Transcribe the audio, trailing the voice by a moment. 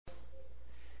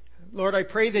Lord, I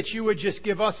pray that you would just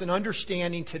give us an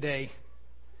understanding today,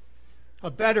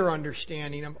 a better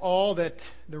understanding of all that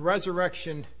the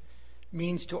resurrection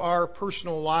means to our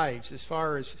personal lives as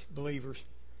far as believers.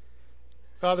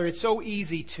 Father, it's so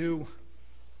easy to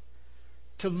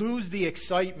lose the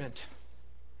excitement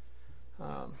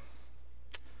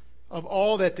of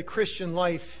all that the Christian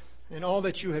life and all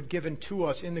that you have given to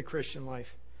us in the Christian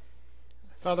life.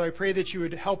 Father, I pray that you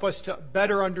would help us to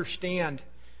better understand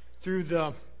through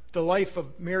the life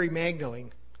of Mary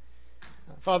Magdalene.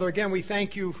 Father, again, we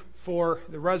thank you for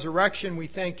the resurrection. We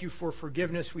thank you for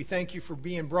forgiveness. We thank you for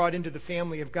being brought into the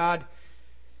family of God.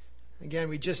 Again,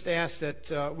 we just ask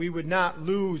that we would not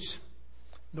lose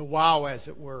the wow, as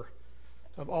it were,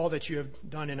 of all that you have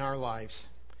done in our lives.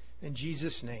 In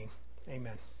Jesus' name,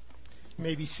 amen. You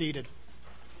may be seated.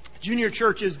 Junior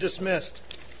church is dismissed.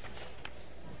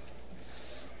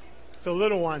 So,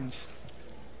 little ones.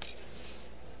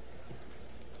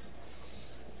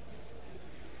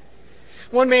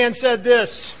 One man said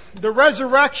this: the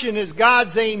resurrection is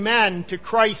God's amen to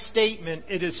Christ's statement,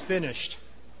 "It is finished."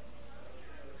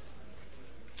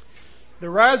 The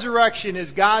resurrection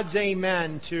is God's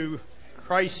amen to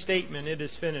Christ's statement, "It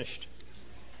is finished."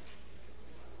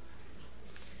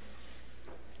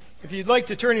 If you'd like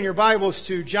to turn in your Bibles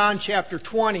to John chapter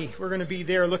 20, we're going to be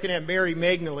there looking at Mary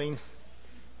Magdalene.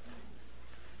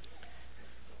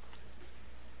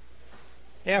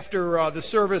 After the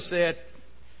service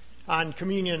on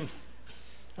Communion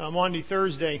Monday,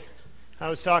 Thursday, I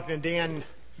was talking to Dan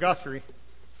Guthrie,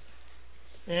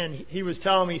 and he was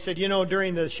telling me, he said,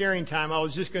 during the sharing time,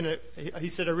 he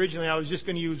said originally I was just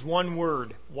going to use one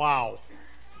word: wow.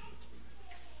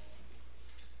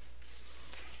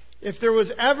 If there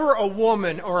was ever a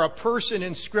woman or a person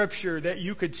in Scripture that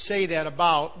you could say that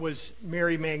about, was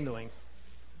Mary Magdalene,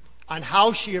 on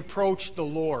how she approached the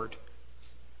Lord.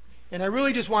 And I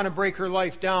really just want to break her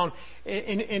life down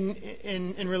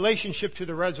in relationship to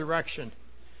the resurrection.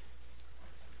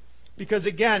 Because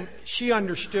again, she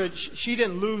understood, she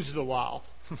didn't lose the wow.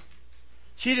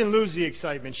 She didn't lose the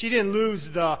excitement. She didn't lose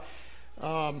the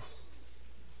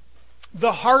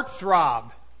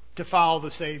heartthrob to follow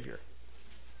the Savior.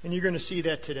 And you're going to see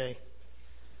that today.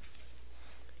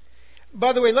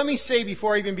 By the way, let me say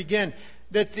before I even begin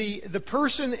that the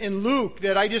person in Luke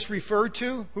that I just referred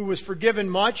to, who was forgiven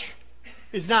much,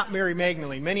 is not Mary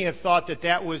Magdalene. Many have thought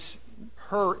that was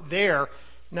her there,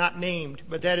 not named,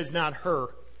 but that is not her.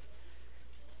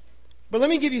 But let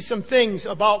me give you some things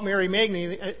about Mary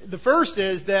Magdalene. The first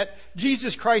is that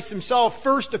Jesus Christ himself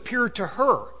first appeared to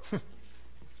her.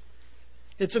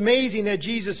 It's amazing that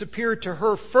Jesus appeared to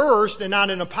her first and not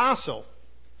an apostle.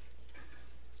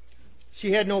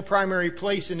 She had no primary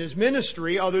place in his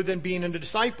ministry other than being a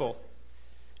disciple.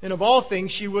 And of all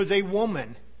things, she was a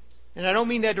woman. And I don't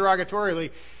mean that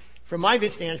derogatorily. From my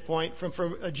standpoint,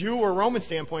 from a Jew or Roman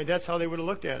standpoint, that's how they would have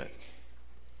looked at it.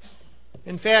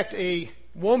 In fact, a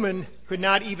woman could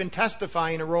not even testify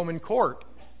in a Roman court.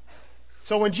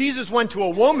 So when Jesus went to a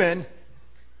woman,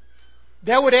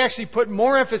 that would actually put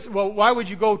more emphasis. Well, why would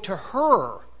you go to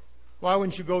her? Why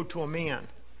wouldn't you go to a man?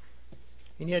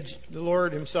 And yet the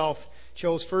Lord himself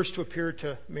chose first to appear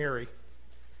to Mary.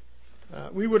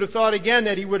 We would have thought again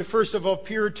that he would have first of all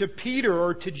appeared to Peter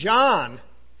or to John.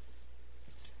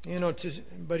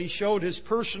 But he showed his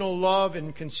personal love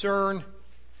and concern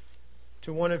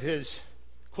to one of his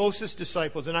closest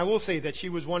disciples. And I will say that she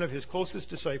was one of his closest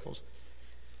disciples.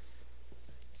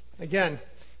 Again,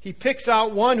 he picks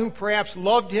out one who perhaps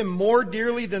loved him more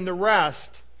dearly than the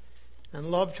rest and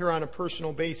loved her on a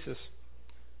personal basis.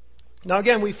 Now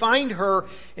again, we find her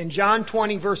in John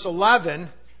 20 verse 11.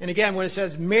 And again, when it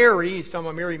says Mary, he's talking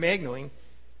about Mary Magdalene.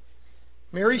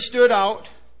 Mary stood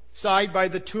outside by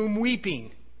the tomb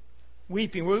weeping.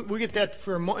 Weeping. We'll get that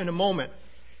in a moment.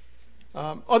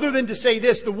 Other than to say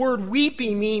this, the word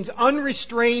weeping means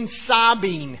unrestrained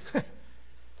sobbing.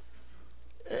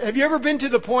 Have you ever been to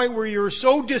the point where you were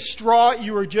so distraught,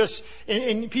 you were just,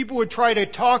 and people would try to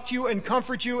talk to you and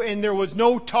comfort you, and there was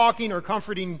no talking or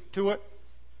comforting to it?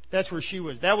 That's where she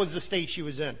was. That was the state she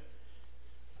was in.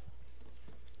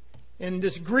 And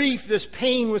this grief, this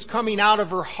pain was coming out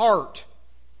of her heart.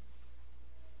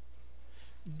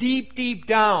 Deep, deep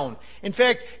down. In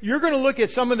fact, you're going to look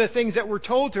at some of the things that were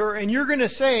told to her, and you're going to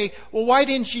say, well, why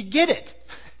didn't she get it?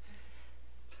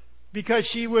 Because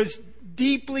she was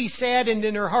deeply saddened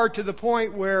in her heart to the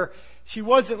point where she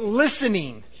wasn't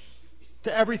listening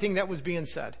to everything that was being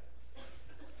said.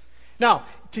 Now,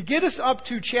 to get us up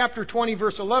to chapter 20,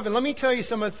 verse 11, let me tell you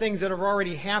some of the things that have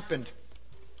already happened.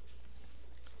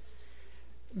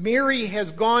 Mary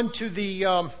has gone to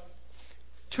the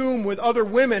tomb with other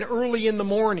women early in the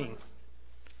morning.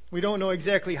 We don't know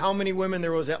exactly how many women.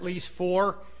 There was at least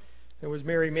 4. There was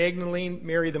Mary Magdalene,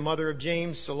 Mary the mother of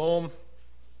James, Salome,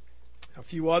 a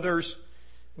few others.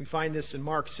 We find this in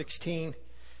Mark 16.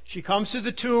 She comes to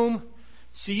the tomb,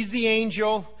 sees the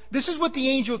angel. This is what the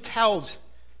angel tells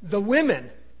the women.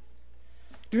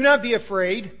 Do not be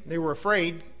afraid. They were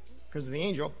afraid because of the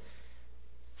angel.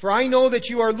 For I know that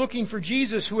you are looking for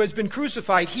Jesus who has been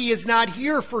crucified. He is not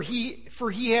here, for he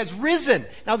has risen.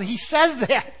 Now he says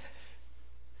that.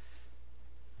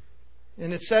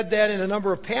 And it said that in a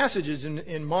number of passages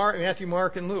in Matthew,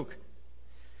 Mark, and Luke.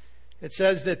 It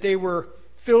says that they were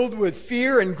filled with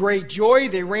fear and great joy.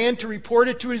 They ran to report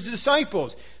it to his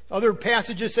disciples. Other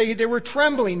passages say they were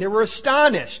trembling. They were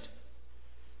astonished.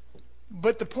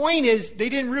 But the point is, they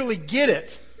didn't really get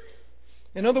it.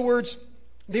 In other words,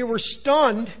 they were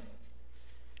stunned.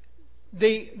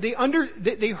 They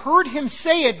heard him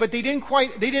say it, but they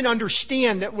didn't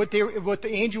understand that what the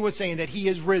angel was saying, that he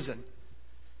is risen.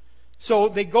 So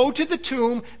they go to the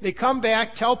tomb, they come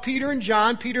back, tell Peter and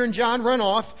John. Peter and John run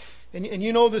off, and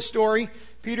you know the story.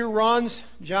 Peter runs,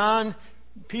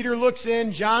 Peter looks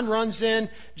in, John runs in,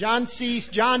 John sees,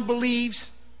 John believes.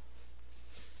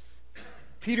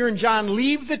 Peter and John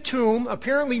leave the tomb.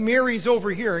 Apparently Mary's over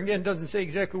here. Again, it doesn't say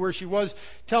exactly where she was,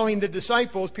 telling the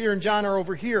disciples. Peter and John are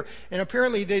over here. And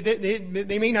apparently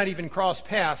they may not even cross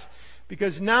paths,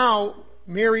 because now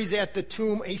Mary's at the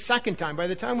tomb a second time. By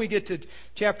the time we get to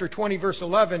chapter 20, verse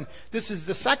 11, this is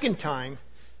the second time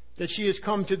that she has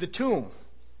come to the tomb.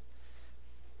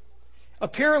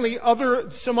 Apparently,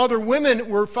 some other women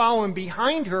were following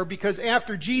behind her, because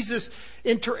after Jesus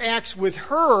interacts with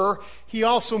her, he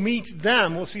also meets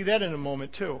them. We'll see that in a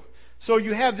moment too. So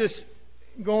you have this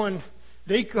going,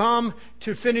 they come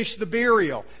to finish the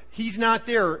burial. He's not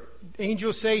there.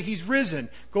 Angels say he's risen.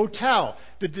 Go tell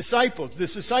the disciples.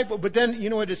 But then, you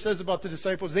know what it says about the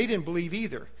disciples? They didn't believe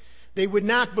either. They would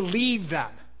not believe them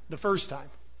the first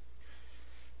time.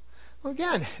 Well,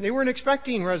 again, they weren't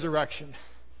expecting resurrection.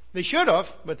 They should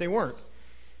have, but they weren't.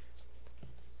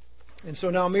 And so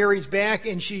now Mary's back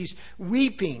and she's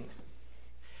weeping.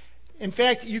 In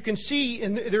fact, you can see,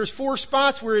 and there's 4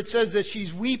 spots where it says that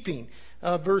she's weeping.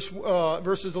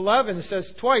 Verses 11, it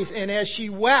says twice, and as she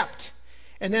wept.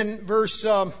 And then verse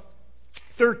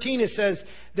 13, it says,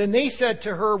 then they said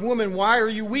to her, woman, why are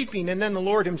you weeping? And then the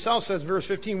Lord himself says, verse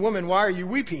 15, woman, why are you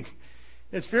weeping?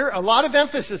 It's a lot of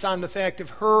emphasis on the fact of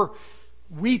her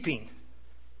weeping.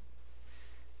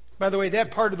 By the way, that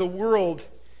part of the world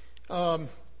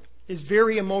is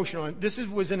very emotional. And this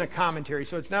was in a commentary,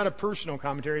 so it's not a personal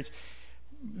commentary.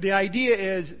 The idea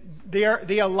is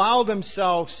they allow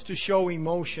themselves to show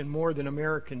emotion more than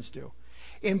Americans do.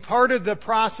 And part of the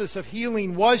process of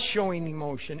healing was showing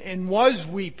emotion and was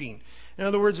weeping. In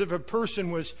other words, if a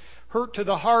person was hurt to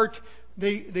the heart,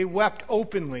 they wept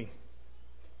openly.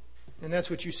 And that's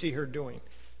what you see her doing.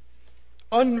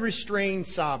 Unrestrained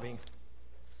sobbing.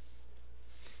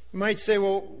 You might say,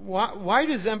 well, why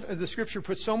does the Scripture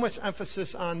put so much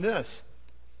emphasis on this?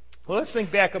 Well, let's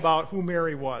think back about who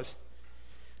Mary was.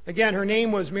 Again, her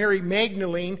name was Mary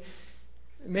Magdalene,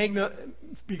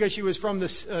 because she was from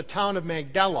this town of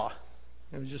Magdala.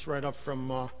 It was just right up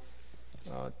from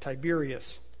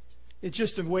Tiberias. It's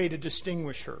just a way to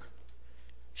distinguish her.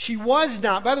 She was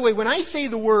not, by the way, when I say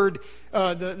the word,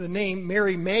 the name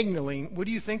Mary Magdalene, what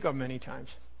do you think of many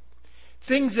times?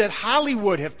 Things that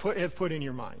Hollywood have put in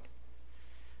your mind.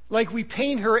 Like we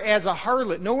paint her as a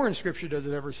harlot. Nowhere in Scripture does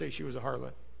it ever say she was a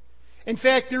harlot. In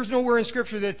fact, there's nowhere in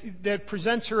Scripture that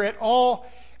presents her at all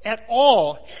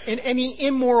in any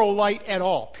immoral light at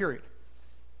all, period.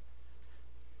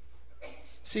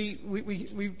 See,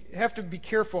 we have to be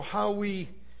careful how we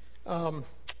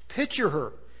picture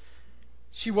her.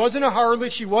 She wasn't a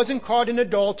harlot. She wasn't caught in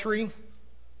adultery.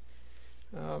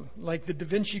 Like the Da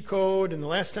Vinci Code and the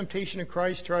Last Temptation of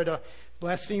Christ tried a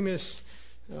blasphemous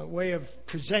way of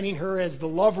presenting her as the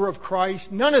lover of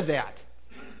Christ. None of that.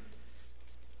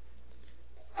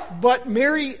 But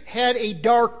Mary had a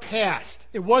dark past.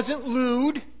 It wasn't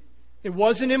lewd. It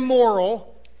wasn't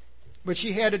immoral. But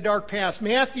she had a dark past.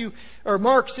 Mark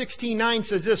 16:9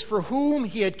 says this, for whom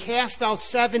he had cast out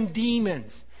 7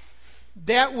 demons.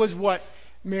 That was what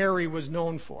Mary was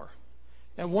known for.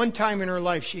 At one time in her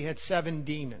life, she had 7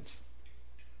 demons.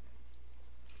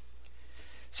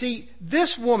 See,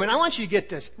 this woman, I want you to get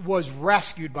this, was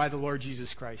rescued by the Lord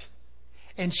Jesus Christ.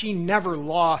 And she never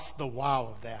lost the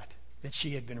wow of that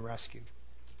she had been rescued.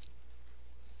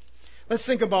 Let's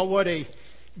think about what a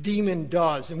demon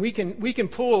does. And we can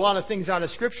pull a lot of things out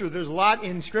of Scripture. There's a lot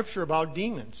in Scripture about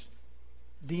demons.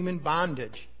 Demon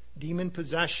bondage, demon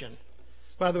possession.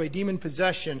 By the way, demon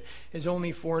possession is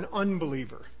only for an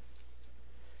unbeliever.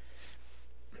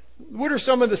 What are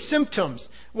some of the symptoms?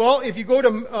 Well, if you go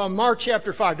to Mark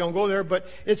chapter 5, don't go there, but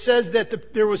it says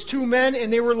that there was two men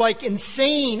and they were like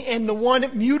insane, and the one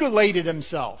mutilated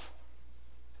himself.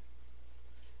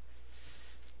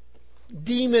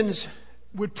 Demons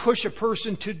would push a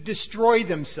person to destroy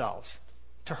themselves,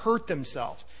 to hurt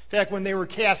themselves. In fact, when they were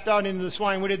cast out into the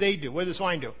swine, what did they do? What did the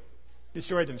swine do?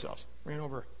 Destroyed themselves. Ran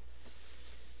over.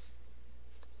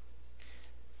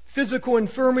 Physical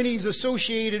infirmities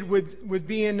associated with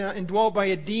being indwelt by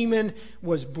a demon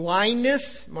was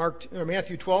blindness,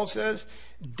 Matthew 12 says,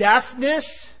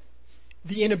 deafness,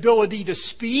 the inability to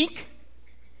speak,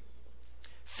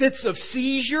 fits of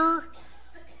seizure,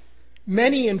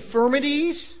 many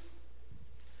infirmities.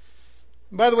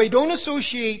 By the way, don't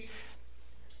associate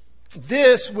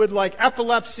this with like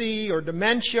epilepsy or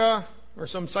dementia or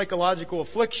some psychological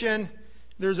affliction.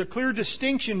 There's a clear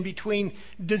distinction between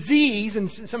disease, and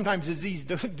sometimes disease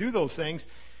do those things,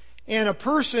 and a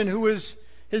person who has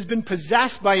been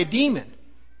possessed by a demon.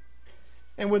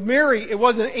 And with Mary, it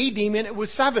wasn't a demon, it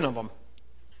was 7 of them.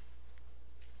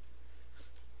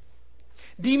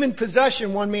 Demon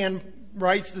possession, one man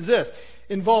writes, is this: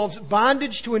 involves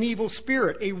bondage to an evil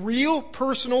spirit, a real,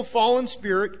 personal, fallen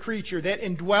spirit creature that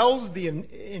indwells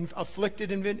the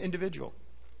afflicted individual.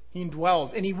 He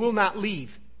indwells, and he will not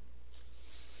leave.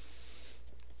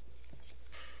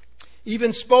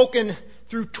 Even spoken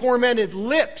through tormented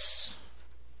lips,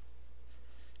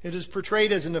 it is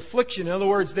portrayed as an affliction. In other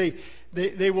words,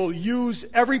 they will use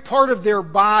every part of their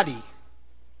body.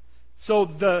 So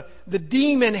the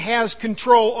demon has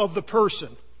control of the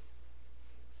person.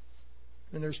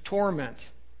 And there's torment.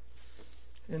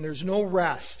 And there's no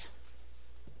rest.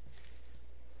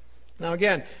 Now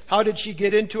again, how did she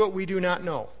get into it? We do not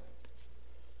know.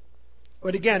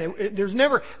 But again, there's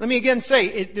never, let me again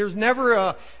say, there's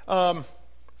never an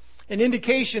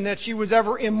indication that she was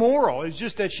ever immoral. It's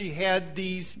just that she had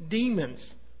these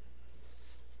demons.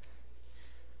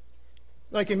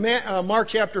 Like in Mark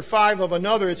chapter 5 of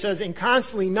another, it says, and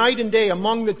constantly night and day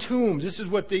among the tombs, this is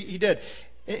what he did.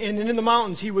 And in the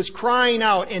mountains, he was crying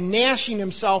out and gnashing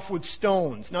himself with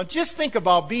stones. Now just think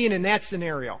about being in that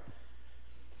scenario.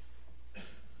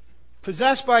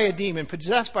 Possessed by a demon,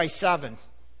 possessed by 7.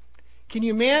 Can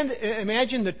you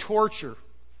imagine the torture,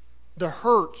 the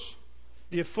hurts,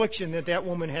 the affliction that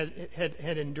woman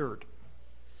had endured?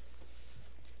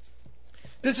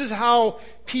 This is how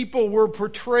people were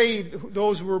portrayed,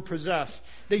 those who were possessed.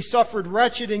 They suffered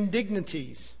wretched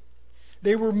indignities.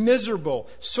 They were miserable,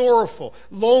 sorrowful,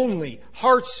 lonely,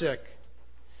 heartsick,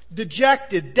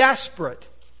 dejected, desperate.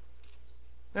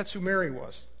 That's who Mary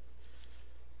was.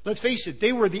 Let's face it,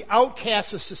 they were the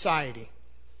outcasts of society.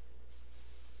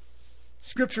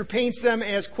 Scripture paints them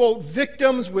as, quote,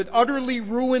 victims with utterly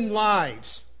ruined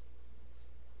lives.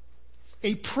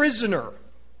 A prisoner.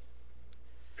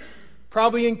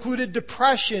 Probably included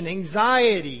depression,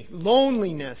 anxiety,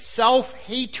 loneliness,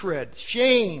 self-hatred,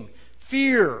 shame,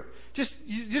 fear.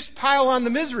 Just pile on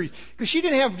the miseries. Because she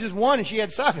didn't have just 1 and she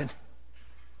had 7.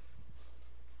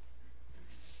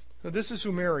 So this is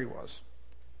who Mary was.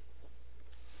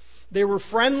 They were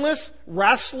friendless,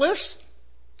 restless.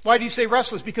 Why do you say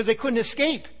restless? Because they couldn't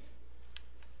escape.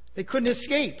 They couldn't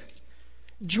escape.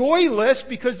 Joyless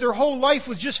because their whole life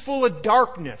was just full of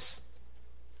darkness.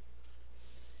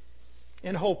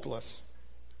 And hopeless.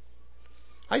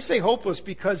 I say hopeless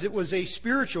because it was a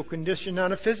spiritual condition,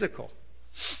 not a physical.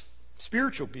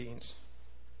 Spiritual beings.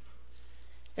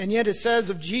 And yet it says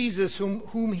of Jesus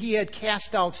whom he had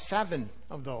cast out 7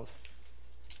 of those.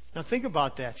 Now think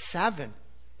about that. 7.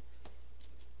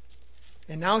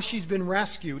 And now she's been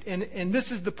rescued. And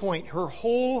this is the point. Her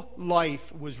whole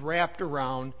life was wrapped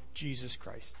around Jesus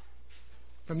Christ.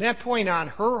 From that point on,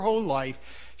 her whole life,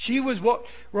 she was what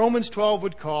Romans 12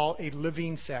 would call a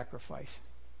living sacrifice.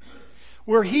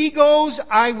 Where he goes,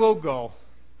 I will go.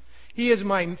 He is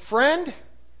my friend.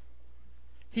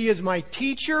 He is my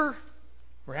teacher.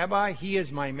 Rabbi, he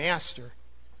is my master.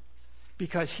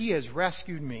 Because he has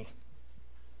rescued me.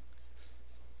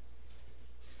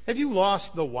 Have you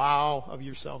lost the wow of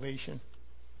your salvation?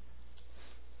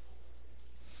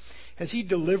 Has he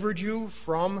delivered you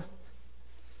from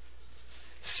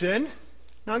sin?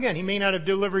 Now again, he may not have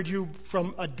delivered you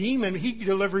from a demon. He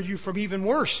delivered you from even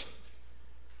worse.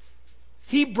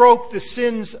 He broke the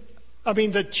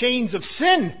chains of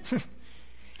sin.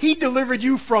 He delivered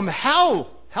you from hell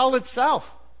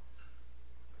itself,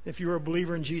 if you're a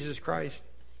believer in Jesus Christ.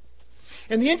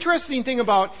 And the interesting thing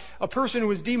about a person who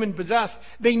was demon possessed,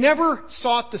 they never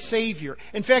sought the Savior.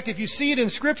 In fact, if you see it in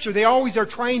Scripture, they always are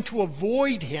trying to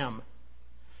avoid him.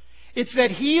 It's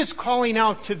that he is calling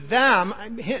out to them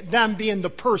being the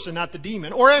person, not the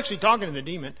demon, or actually talking to the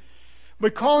demon.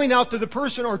 but calling out to the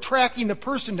person or tracking the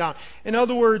person down. In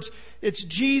other words, it's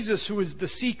Jesus who is the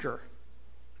seeker.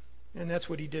 And that's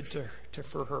what he did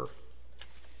for her.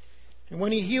 And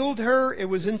when he healed her, it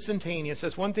was instantaneous.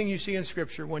 That's one thing you see in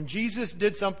Scripture. When Jesus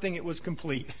did something, it was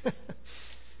complete.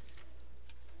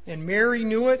 And Mary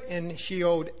knew it, and she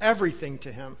owed everything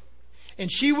to him.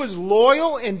 And she was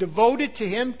loyal and devoted to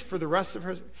him for the rest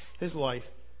of his life.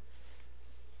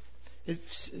 It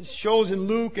shows in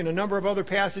Luke and a number of other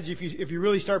passages, if you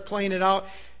really start playing it out,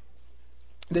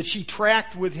 that she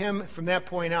tracked with him from that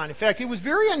point on. In fact, it was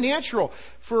very unnatural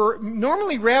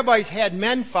normally rabbis had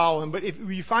men follow him, but if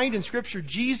you find in Scripture,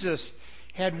 Jesus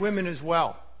had women as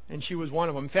well, and she was one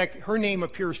of them. In fact, her name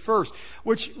appears first,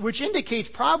 which indicates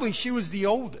probably she was the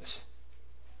oldest.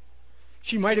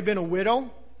 She might have been a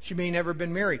widow. She may never have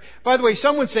been married. By the way,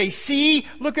 some would say, see,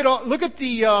 look at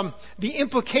the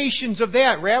implications of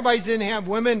that. Rabbis didn't have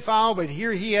women follow, but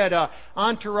here he had an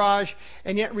entourage.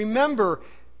 And yet remember,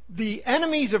 the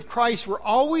enemies of Christ were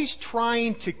always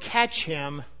trying to catch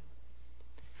him.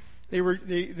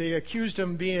 They accused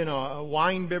him of being a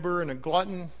wine bibber and a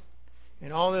glutton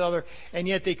and all the other, and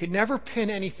yet they could never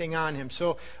pin anything on him.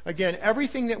 So again,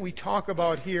 everything that we talk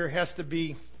about here has to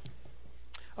be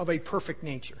of a perfect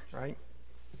nature, right?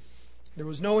 There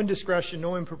was no indiscretion,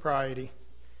 no impropriety.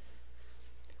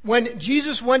 When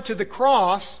Jesus went to the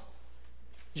cross,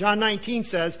 John 19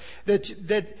 says that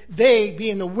they,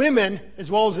 being the women as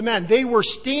well as the men, they were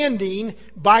standing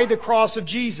by the cross of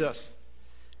Jesus.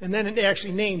 And then it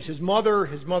actually names his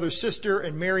mother's sister,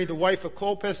 and Mary, the wife of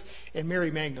Clopas, and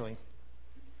Mary Magdalene.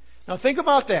 Now think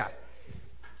about that.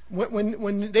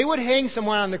 When they would hang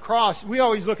someone on the cross, we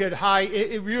always look at high.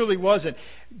 It really wasn't.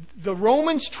 The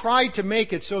Romans tried to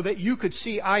make it so that you could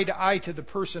see eye to eye to the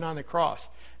person on the cross.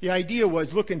 The idea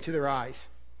was look into their eyes.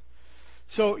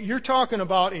 So you're talking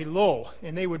about a low,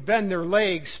 and they would bend their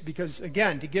legs because,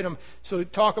 again, to get them. So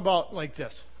talk about like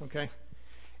this, okay?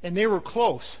 And they were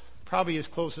close, probably as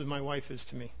close as my wife is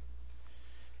to me.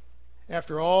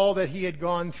 After all that he had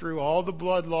gone through, all the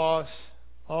blood loss,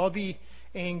 all the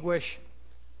anguish.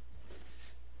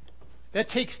 That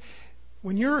takes,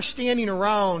 when you're standing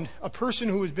around a person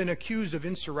who has been accused of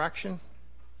insurrection,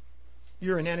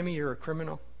 you're an enemy, you're a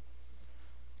criminal.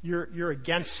 You're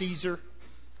against Caesar,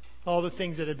 all the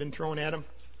things that had been thrown at him.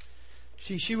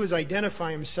 See, she was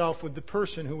identifying himself with the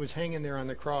person who was hanging there on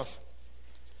the cross.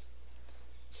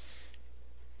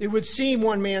 It would seem,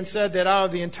 one man said, that out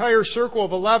of the entire circle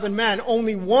of 11 men,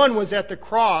 only one was at the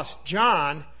cross,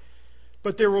 John.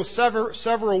 But there were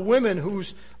several women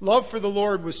whose love for the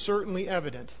Lord was certainly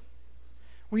evident.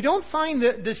 We don't find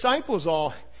the disciples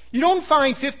all. You don't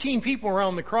find 15 people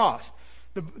around the cross.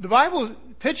 The Bible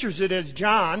pictures it as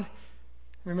John.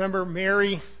 Remember,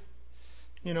 Mary,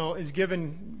 is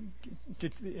given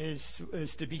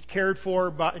is to be cared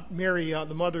for by Mary,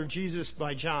 the mother of Jesus,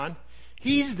 by John.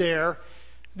 He's there.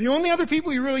 The only other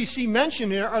people you really see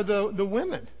mentioned there are the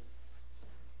women.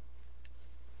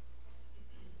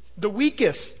 The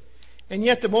weakest, and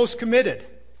yet the most committed.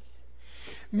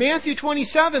 Matthew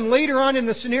 27, later on in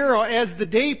the scenario, as the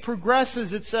day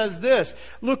progresses, it says this,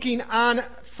 looking on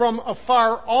from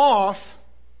afar off.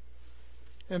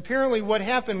 And apparently what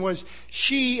happened was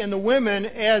she and the women,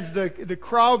 as the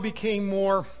crowd became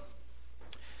more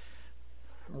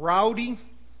rowdy,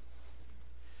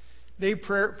 they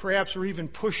perhaps were even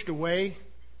pushed away.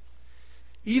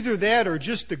 Either that or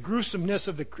just the gruesomeness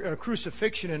of the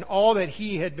crucifixion and all that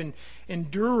he had been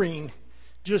enduring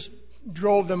just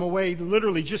drove them away,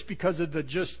 literally just because of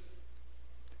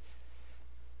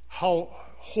how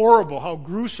horrible, how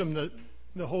gruesome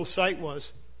the whole sight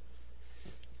was.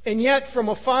 And yet from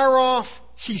afar off,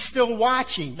 she's still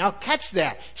watching. Now catch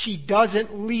that. She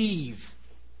doesn't leave.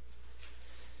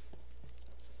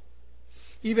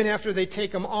 Even after they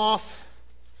take him off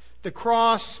the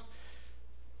cross,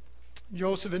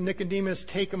 Joseph and Nicodemus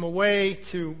take him away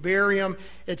to bury him.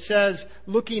 It says,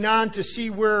 looking on to see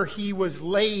where he was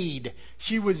laid.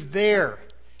 She was there.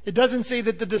 It doesn't say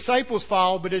that the disciples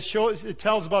followed, but it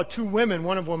tells about two women.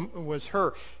 One of them was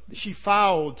her. She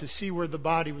followed to see where the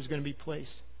body was going to be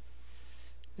placed.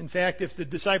 In fact, if the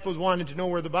disciples wanted to know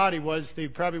where the body was, they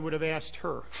probably would have asked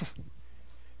her.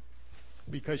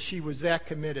 Because she was that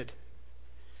committed.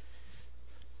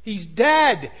 He's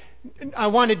dead. I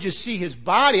want to just see his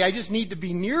body. I just need to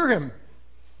be near him.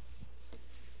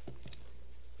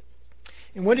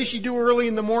 And what does she do early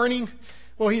in the morning?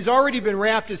 Well, he's already been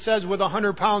wrapped, it says, with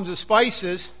 100 pounds of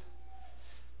spices.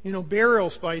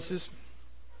 Burial spices.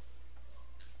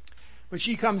 But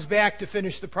she comes back to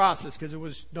finish the process because it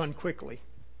was done quickly.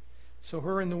 So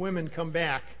her and the women come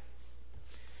back.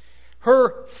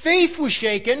 Her faith was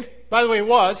shaken. By the way, it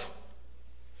was.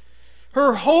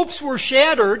 Her hopes were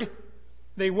shattered.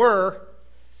 They were.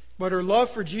 But her love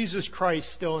for Jesus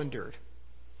Christ still endured.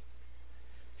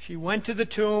 She went to the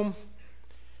tomb,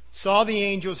 saw the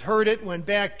angels, heard it, went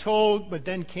back, told, but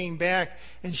then came back,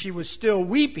 and she was still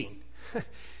weeping.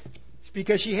 It's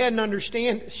because she hadn't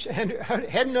understood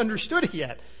it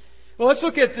yet. Well, let's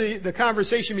look at the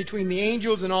conversation between the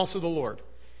angels and also the Lord.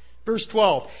 Verse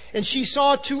 12. And she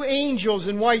saw two angels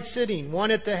in white sitting,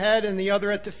 one at the head and the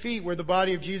other at the feet, where the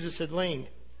body of Jesus had lain.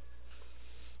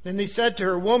 Then they said to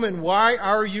her, Woman, why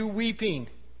are you weeping?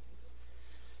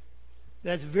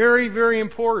 That's very, very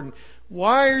important.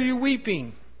 Why are you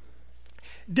weeping?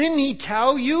 Didn't he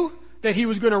tell you that he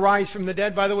was going to rise from the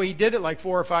dead? By the way, he did it like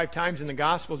 4 or 5 times in the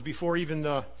Gospels before even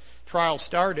the trial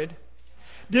started.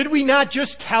 Did we not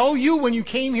just tell you when you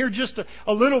came here just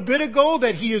a little bit ago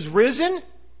that he is risen?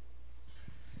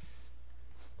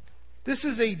 This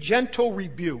is a gentle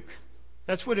rebuke.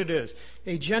 That's what it is.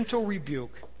 A gentle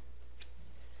rebuke.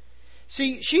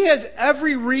 See, she has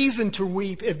every reason to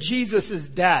weep if Jesus is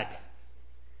dead.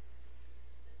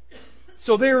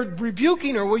 So they're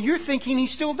rebuking her. Well, you're thinking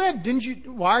he's still dead. Didn't you?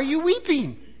 Why are you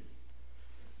weeping?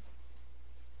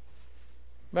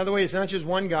 By the way, it's not just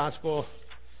one gospel.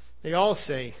 They all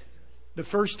say the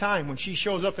first time when she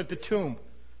shows up at the tomb,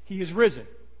 he is risen.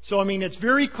 So, I mean, it's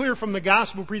very clear from the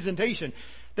gospel presentation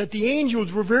that the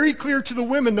angels were very clear to the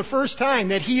women the first time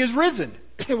that he is risen.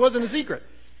 It wasn't a secret.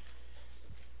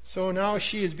 So now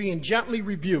she is being gently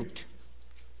rebuked.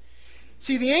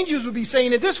 See, the angels would be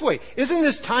saying it this way. Isn't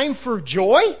this time for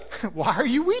joy? Why are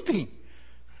you weeping?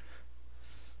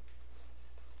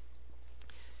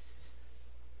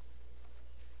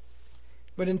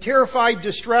 But in terrified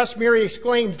distress, Mary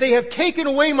exclaims, They have taken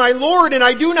away my Lord, and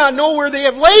I do not know where they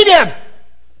have laid him.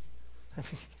 I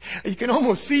mean, you can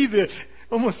almost see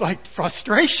almost like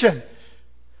frustration.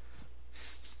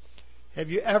 Have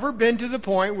you ever been to the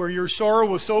point where your sorrow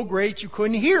was so great you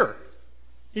couldn't hear,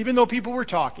 even though people were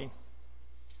talking?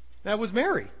 That was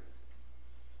Mary.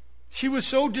 She was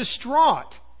so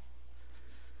distraught.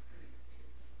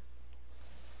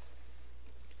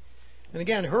 And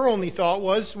again, her only thought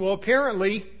was, well,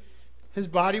 apparently his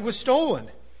body was stolen.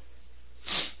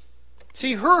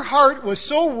 See, her heart was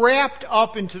so wrapped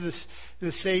up into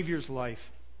the Savior's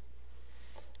life.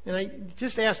 And I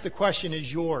just ask the question,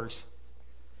 is yours?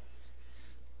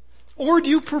 Or do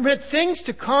you permit things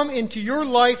to come into your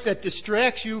life that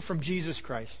distracts you from Jesus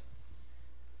Christ?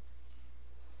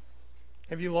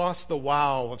 Have you lost the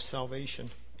wow of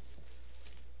salvation?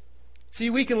 See,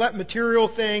 we can let material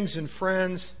things and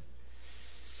friends,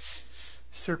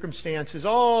 circumstances,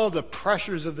 all the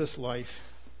pressures of this life,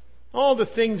 all the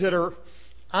things that are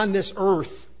on this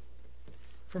earth,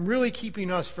 from really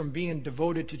keeping us from being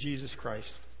devoted to Jesus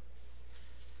Christ.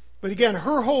 But again,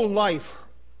 her whole life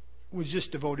was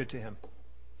just devoted to him.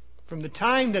 From the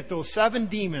time that those 7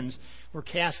 demons were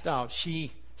cast out,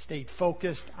 she stayed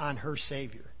focused on her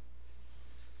Savior.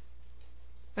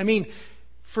 I mean,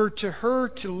 to her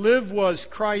to live was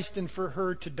Christ, and for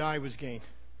her to die was gain.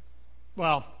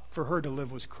 Well, for her to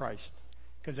live was Christ,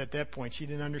 because at that point she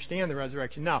didn't understand the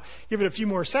resurrection. Now, give it a few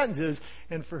more sentences,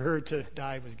 and for her to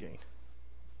die was gain.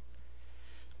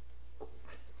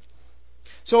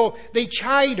 So they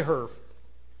chide her.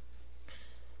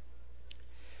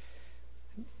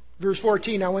 Verse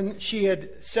 14, now when she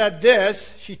had said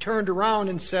this, she turned around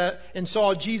and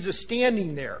saw Jesus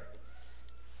standing there,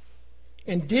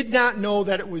 and did not know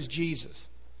that it was Jesus.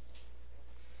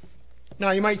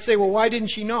 Now you might say, well, why didn't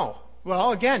she know?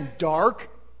 Well, again, dark.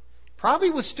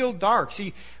 Probably was still dark.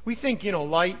 See, we think,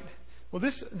 light. Well,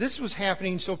 this was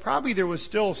happening, so probably there was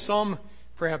still some,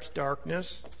 perhaps,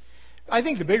 darkness. I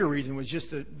think the bigger reason was just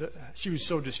that she was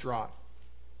so distraught.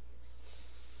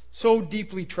 So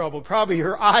deeply troubled. Probably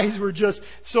her eyes were just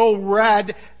so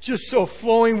red, just so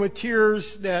flowing with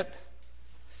tears that,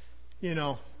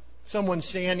 someone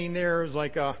standing there was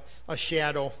like a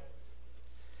shadow.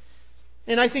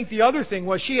 And I think the other thing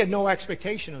was she had no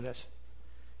expectation of this.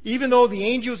 Even though the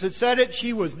angels had said it,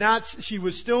 she was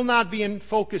still not being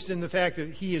focused in the fact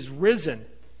that he is risen.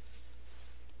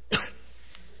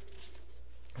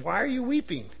 Why are you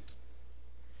weeping?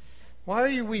 Why are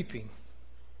you weeping?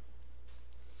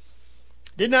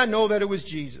 Did not know that it was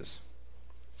Jesus.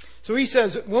 So he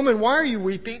says, Woman, why are you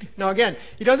weeping? Now again,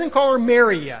 he doesn't call her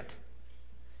Mary yet.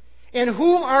 And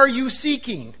whom are you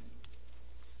seeking?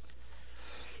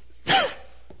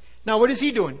 Now what is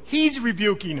he doing? He's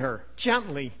rebuking her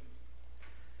gently.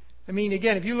 I mean,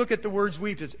 again, if you look at the words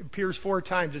weep, it appears 4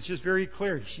 times. It's just very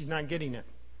clear she's not getting it.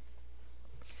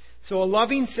 So a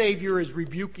loving Savior is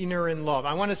rebuking her in love.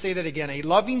 I want to say that again. A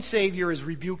loving Savior is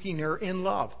rebuking her in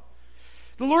love.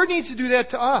 The Lord needs to do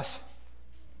that to us.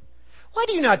 Why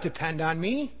do you not depend on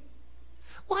me?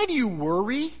 Why do you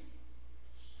worry?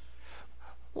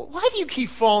 Why do you keep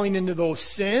falling into those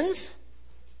sins?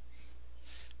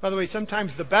 By the way,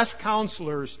 sometimes the best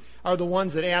counselors are the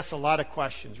ones that ask a lot of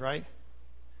questions, right?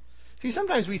 See,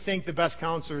 sometimes we think the best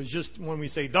counselor is just when we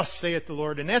say, "Thus saith the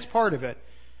Lord," and that's part of it.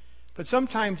 But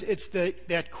sometimes it's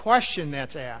that question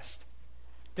that's asked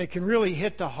that can really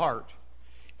hit the heart.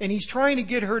 And he's trying to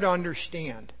get her to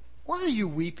understand. Why are you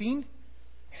weeping?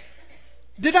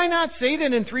 Did I not say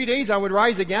that in 3 days I would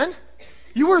rise again?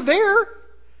 You were there.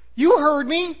 You heard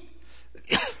me.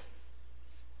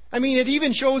 I mean, it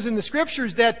even shows in the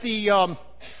scriptures that the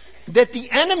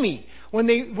enemy, when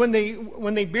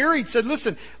they buried, said,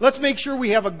 "Listen, let's make sure we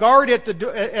have a guard at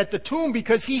the tomb,"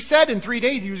 because he said in 3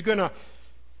 days he was going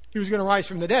to rise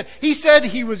from the dead. He said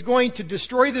he was going to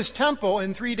destroy this temple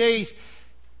in 3 days,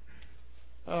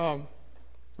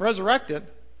 resurrect it,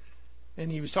 and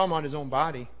he was talking about his own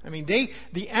body. I mean,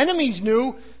 the enemies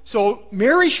knew, so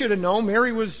Mary should have known.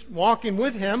 Mary was walking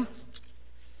with him.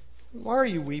 Why are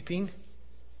you weeping?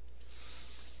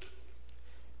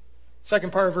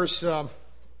 Second part of verse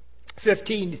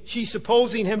 15, she,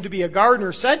 supposing him to be a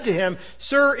gardener, said to him,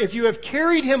 "Sir, if you have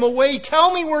carried him away,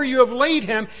 tell me where you have laid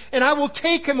him, and I will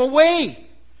take him away."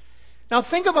 Now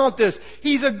think about this.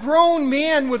 He's a grown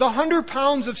man with 100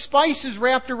 pounds of spices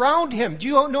wrapped around him. Do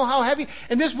you know how heavy?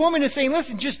 And this woman is saying,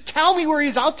 "Listen, just tell me where he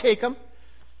is, I'll take him."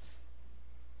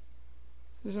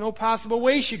 There's no possible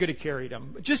way she could have carried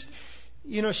him. Just,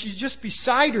 she's just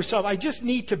beside herself. "I just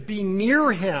need to be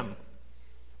near him."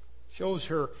 Shows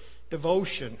her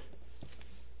devotion.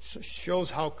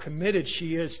 Shows how committed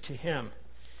she is to him.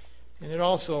 And it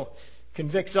also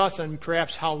convicts us on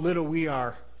perhaps how little we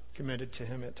are committed to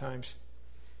him at times.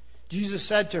 Jesus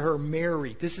said to her,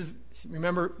 "Mary."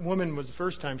 Remember, woman was the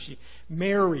first time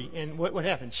Mary. And what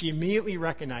happened? She immediately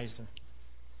recognized him.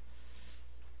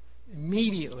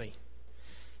 Immediately.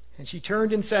 And she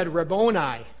turned and said,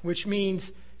 "Rabboni," which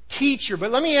means teacher.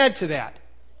 But let me add to that.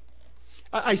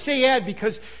 I say add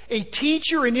because a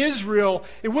teacher in Israel,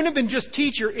 it wouldn't have been just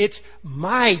teacher, it's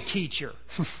my teacher.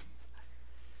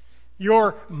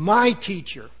 You're my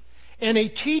teacher. And a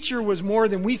teacher was more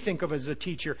than we think of as a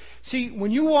teacher. See,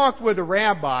 when you walked with a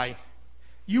rabbi,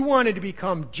 you wanted to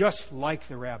become just like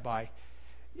the rabbi.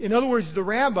 In other words, the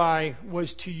rabbi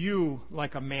was to you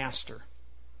like a master.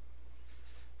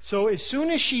 So as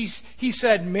soon as he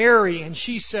said Mary and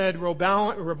she said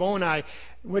Rabboni,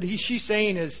 what she's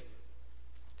saying is,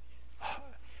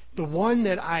 the one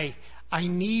that I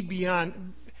need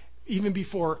beyond, even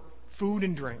before food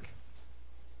and drink.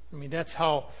 I mean, that's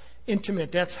how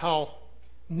intimate, that's how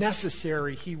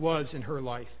necessary he was in her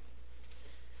life.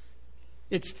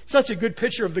 It's such a good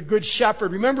picture of the Good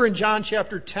Shepherd. Remember in John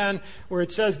chapter 10 where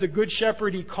it says the Good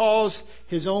Shepherd, he calls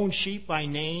his own sheep by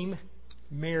name,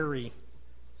 Mary.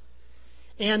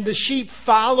 And the sheep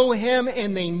follow him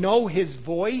and they know his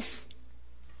voice.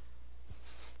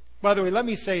 By the way, let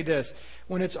me say this.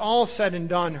 When it's all said and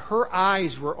done, her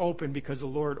eyes were open because the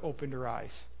Lord opened her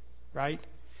eyes. Right?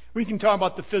 We can talk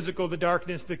about the physical, the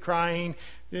darkness, the crying,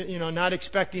 not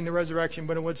expecting the resurrection,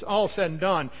 but when it's all said and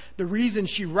done, the reason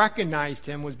she recognized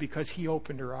him was because he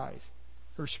opened her eyes,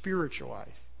 her spiritual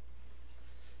eyes.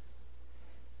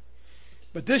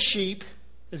 But this sheep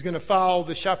is going to follow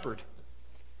the shepherd.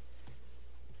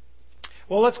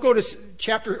 Well, let's go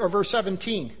to verse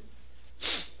 17.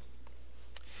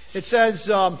 It says,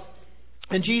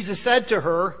 and Jesus said to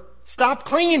her, "Stop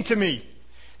clinging to me."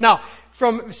 Now,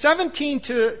 from 17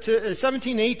 to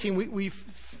 17 and 18, we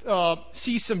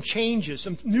see some changes,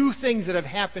 some new things that have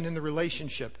happened in the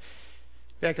relationship.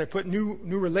 In fact, I put new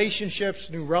relationships,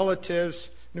 new relatives,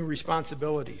 new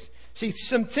responsibilities. See,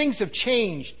 some things have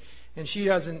changed, and she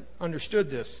hasn't understood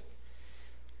this.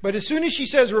 But as soon as she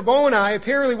says Rabboni,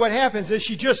 apparently what happens is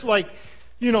she just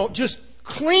just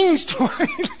clings to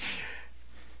it.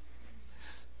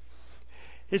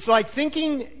 It's like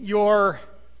thinking a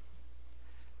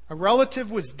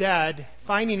relative was dead,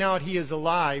 finding out he is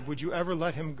alive, would you ever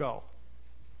let him go?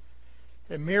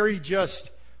 And Mary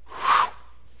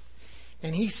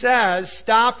and he says,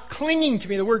 "Stop clinging to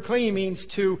me." The word clinging means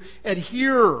to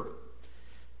adhere,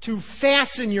 to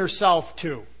fasten yourself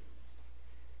to.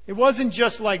 It wasn't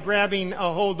just like grabbing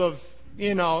a hold of,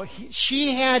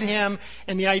 she had him,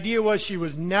 and the idea was she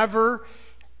was never,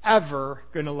 ever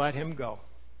going to let him go.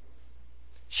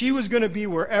 She was going to be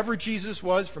wherever Jesus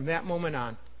was from that moment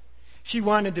on. She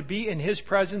wanted to be in his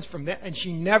presence from that, and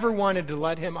she never wanted to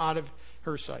let him out of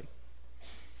her sight.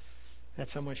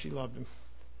 That's how much she loved him.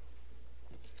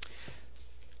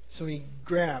 So he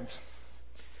grabs.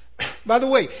 By the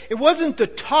way, it wasn't the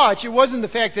touch, it wasn't the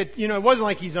fact that, it wasn't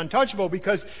like he's untouchable,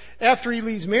 because after he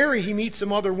leaves Mary, he meets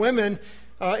some other women.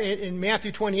 In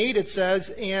Matthew 28 it says,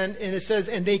 and it says,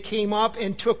 and they came up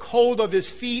and took hold of his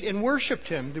feet and worshipped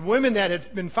him. The women that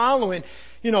had been following,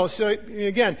 so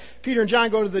again, Peter and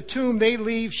John go to the tomb, they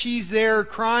leave, she's there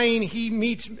crying, he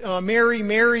meets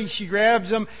Mary, she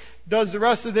grabs him, does the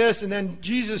rest of this, and then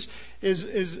Jesus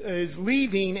is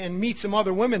leaving and meets some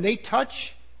other women. They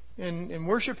touch and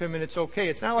worship him, and it's okay.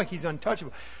 It's not like he's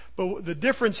untouchable. But the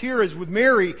difference here is with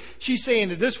Mary, she's saying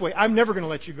it this way, I'm never going to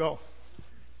let you go.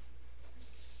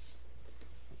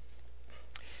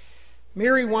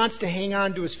 Mary wants to hang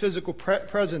on to his physical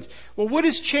presence. Well, what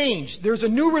has changed? There's a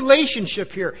new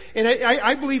relationship here. And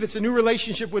I believe it's a new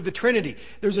relationship with the Trinity.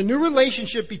 There's a new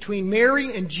relationship between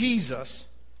Mary and Jesus.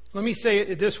 Let me say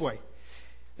it this way.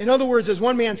 In other words, as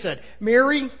one man said,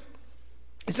 Mary,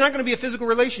 it's not going to be a physical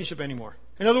relationship anymore.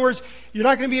 In other words, you're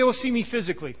not going to be able to see me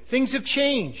physically. Things have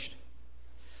changed.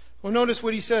 Well, notice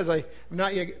what he says. I'm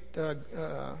not yet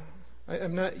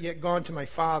gone to my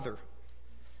Father.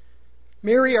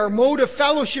 Mary, our mode of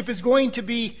fellowship is going to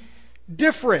be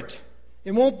different.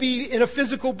 It won't be in a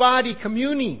physical body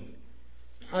communing.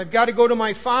 I've got to go to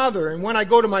my Father. And when I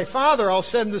go to my Father, I'll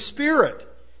send the Spirit.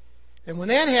 And when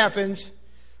that happens,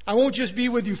 I won't just be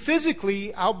with you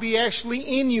physically, I'll be actually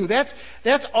in you. That's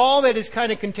all that is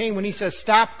kind of contained when he says,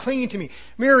 stop clinging to me.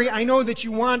 Mary, I know that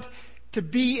you want to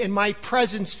be in my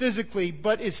presence physically,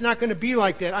 but it's not going to be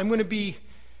like that. I'm going to be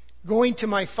going to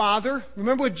my Father.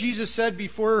 Remember what Jesus said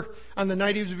before on the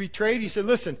night he was betrayed? He said,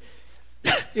 listen,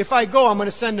 if I go, I'm going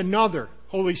to send another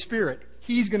Holy Spirit.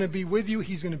 He's going to be with you.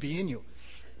 He's going to be in you.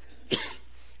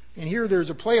 And here there's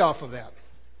a playoff of that.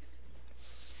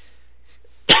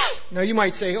 Now you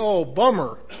might say, oh,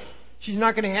 bummer. She's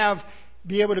not going to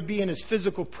be able to be in his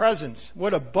physical presence.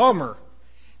 What a bummer.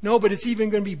 No, but it's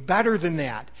even going to be better than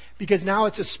that, because now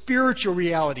it's a spiritual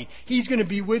reality. He's going to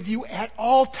be with you at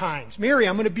all times. Mary,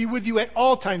 I'm going to be with you at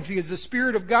all times, because the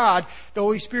Spirit of God, the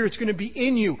Holy Spirit's going to be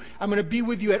in you. I'm going to be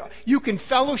with you you can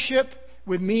fellowship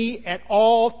with me at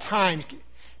all times. Do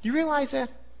you realize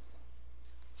that?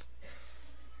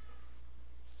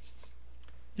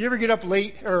 Do you ever get up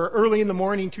late or early in the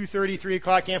morning, 2:30, 3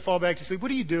 o'clock, can't fall back to sleep?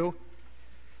 What do?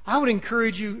 I would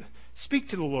encourage you, speak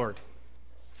to the Lord.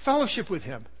 Fellowship with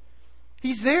him.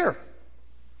 He's there.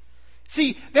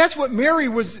 See, that's what Mary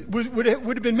would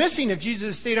have been missing if Jesus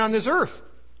had stayed on this earth.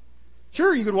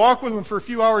 Sure, you could walk with him for a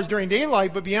few hours during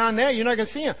daylight, but beyond that, you're not going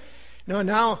to see him. No,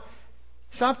 now,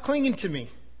 stop clinging to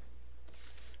me.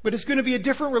 But it's going to be a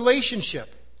different relationship.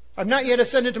 I've not yet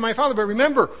ascended to my Father, but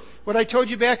remember what I told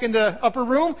you back in the upper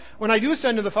room? When I do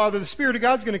ascend to the Father, the Spirit of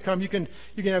God's going to come. You can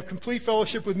have complete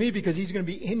fellowship with me, because he's going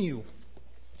to be in you.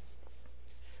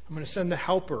 I'm going to send the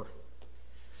helper.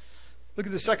 Look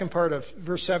at the second part of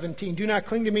verse 17. Do not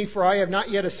cling to me, for I have not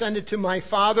yet ascended to my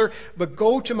Father, but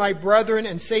go to my brethren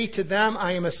and say to them,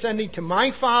 I am ascending to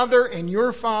my Father and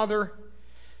your Father,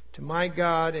 to my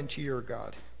God and to your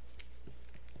God.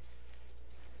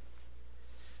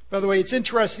 By the way, it's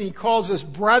interesting, he calls us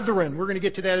brethren. We're going to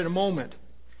get to that in a moment.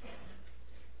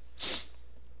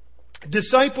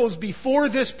 Disciples before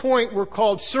this point were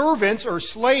called servants or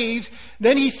slaves.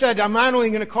 Then he said, I'm not only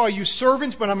going to call you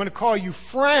servants, but I'm going to call you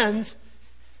friends.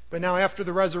 But now after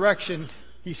the resurrection,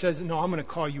 he says, no, I'm going to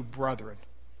call you brethren.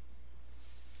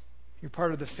 You're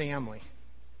part of the family.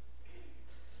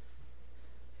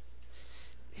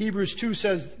 Hebrews 2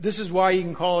 says, this is why he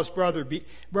can call us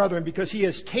brethren, because he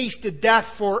has tasted death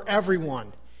for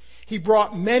everyone. He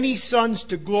brought many sons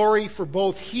to glory, for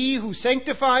both he who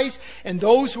sanctifies and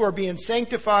those who are being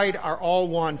sanctified are all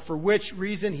one, for which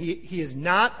reason he is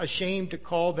not ashamed to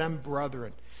call them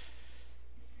brethren.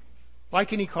 Why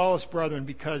can he call us brethren?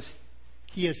 Because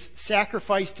he has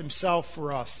sacrificed himself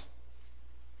for us.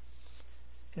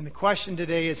 And the question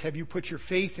today is, have you put your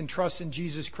faith and trust in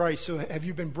Jesus Christ? So have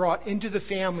you been brought into the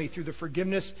family through the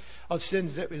forgiveness of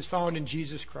sins that is found in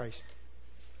Jesus Christ?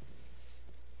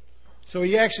 So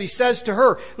he actually says to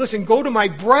her, listen, go to my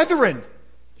brethren.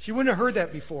 She wouldn't have heard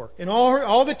that before. In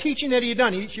all the teaching that he had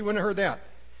done, she wouldn't have heard that.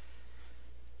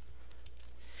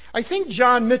 I think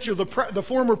John Mitchell, the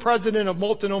former president of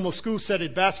Multnomah School, said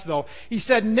it best, though. He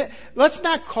said, let's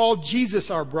not call Jesus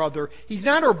our brother. He's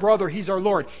not our brother, he's our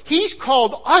Lord. He's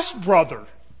called us brethren.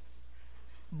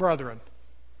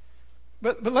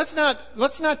 But let's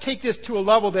not take this to a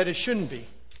level that it shouldn't be.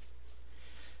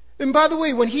 And by the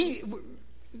way, when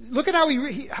look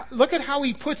at how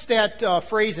he puts that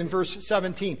phrase in verse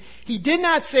 17. He did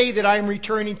not say that I am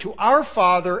returning to our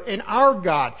Father and our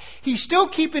God. He's still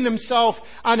keeping himself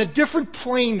on a different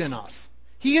plane than us.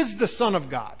 He is the Son of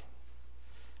God.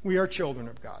 We are children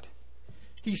of God.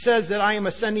 He says that I am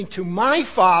ascending to my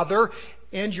Father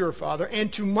and your Father,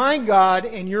 and to my God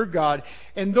and your God.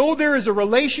 And though there is a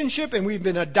relationship and we've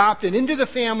been adopted into the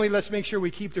family, let's make sure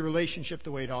we keep the relationship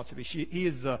the way it ought to be. He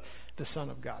is the Son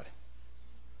of God.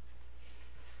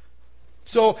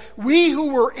 So we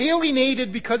who were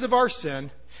alienated because of our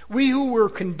sin, we who were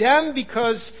condemned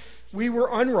because we were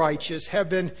unrighteous, have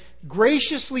been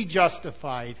graciously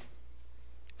justified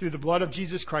through the blood of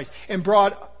Jesus Christ and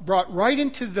brought right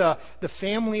into the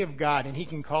family of God. And He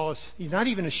can call us, He's not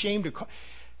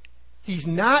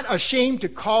ashamed to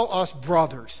call us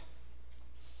brothers.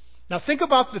 Now think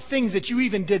about the things that you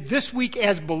even did this week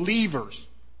as believers.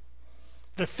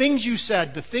 The things you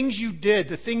said, the things you did,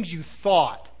 the things you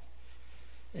thought.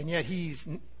 And yet He's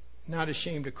not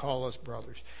ashamed to call us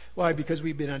brothers. Why? Because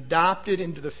we've been adopted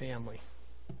into the family.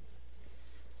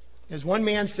 As one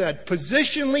man said,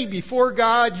 positionally before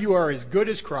God, you are as good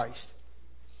as Christ.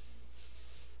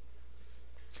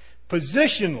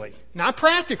 Positionally, not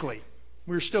practically.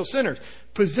 We're still sinners.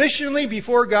 Positionally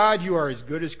before God, you are as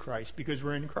good as Christ because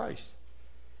we're in Christ.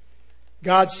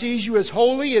 God sees you as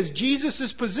holy as Jesus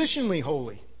is positionally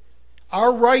holy.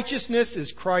 Our righteousness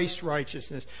is Christ's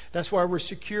righteousness. That's why we're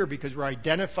secure, because we're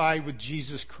identified with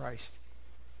Jesus Christ.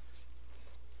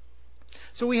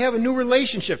 So we have a new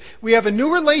relationship. We have a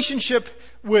new relationship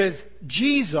with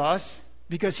Jesus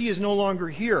because He is no longer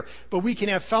here, but we can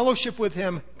have fellowship with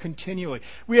Him continually.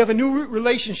 We have a new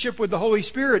relationship with the Holy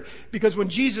Spirit because when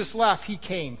Jesus left, He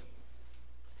came.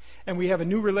 And we have a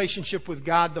new relationship with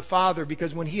God the Father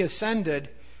because when He ascended,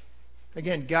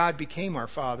 again, God became our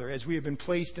Father as we have been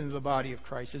placed into the body of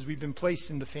Christ, as we've been placed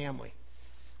in the family.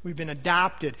 We've been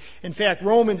adopted. In fact,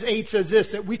 Romans 8 says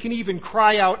this, that we can even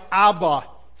cry out, Abba,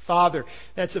 Father.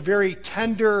 That's a very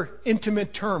tender,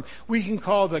 intimate term. We can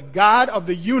call the God of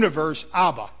the universe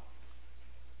Abba.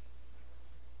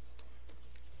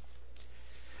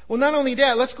 Well, not only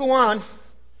that, let's go on.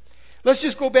 Let's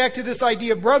just go back to this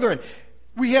idea of brethren.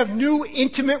 We have new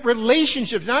intimate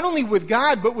relationships, not only with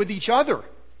God, but with each other.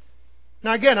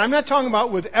 Now again, I'm not talking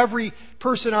about with every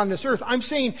person on this earth. I'm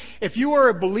saying if you are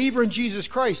a believer in Jesus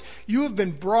Christ, you have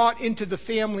been brought into the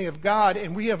family of God,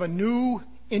 and we have a new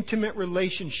intimate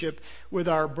relationship with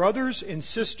our brothers and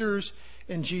sisters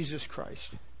in Jesus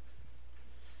Christ.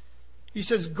 He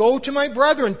says, go to my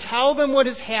brethren, tell them what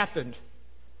has happened.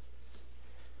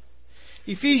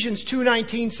 Ephesians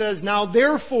 2:19 says, now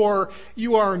therefore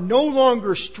you are no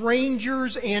longer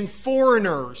strangers and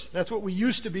foreigners. That's what we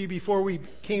used to be before we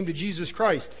came to Jesus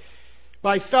Christ.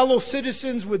 By fellow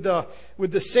citizens with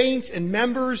the saints and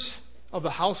members of the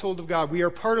household of God. We are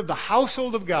part of the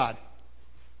household of God.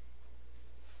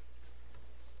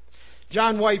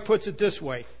 John White puts it this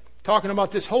way, talking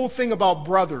about this whole thing about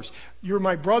brothers. You're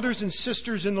my brothers and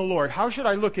sisters in the Lord. How should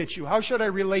I look at you? How should I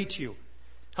relate to you?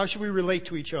 How should we relate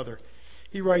to each other?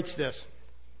 He writes this,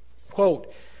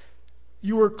 quote,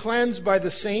 you were cleansed by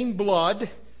the same blood,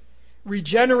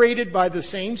 regenerated by the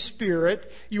same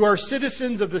Spirit. You are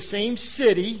citizens of the same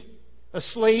city, a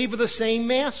slave of the same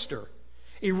master,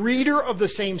 a reader of the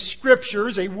same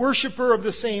scriptures, a worshiper of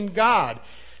the same God.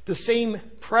 The same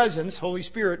presence, Holy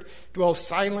Spirit, dwells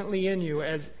silently in you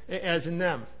as in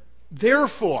them.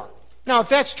 Therefore, now if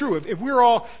that's true, if we're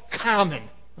all common,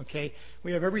 okay,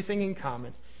 we have everything in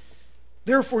common.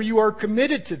 Therefore, you are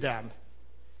committed to them,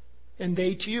 and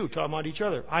they to you, talking about each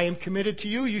other. I am committed to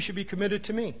you, you should be committed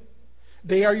to me.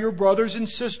 They are your brothers and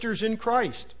sisters in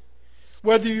Christ.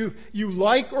 Whether you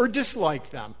like or dislike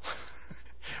them.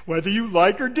 Whether you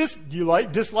like or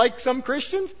dislike some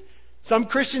Christians. Some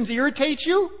Christians irritate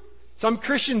you. Some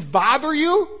Christians bother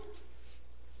you.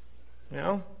 You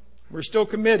know, we're still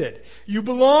committed. You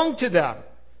belong to them.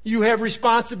 You have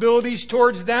responsibilities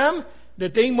towards them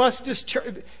that they must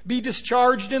be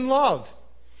discharged in love.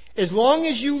 As long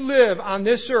as you live on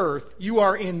this earth, you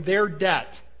are in their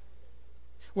debt.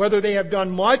 Whether they have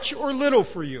done much or little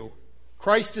for you,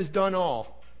 Christ has done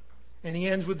all. And he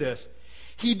ends with this.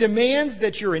 He demands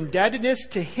that your indebtedness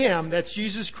to Him, that's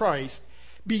Jesus Christ,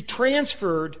 be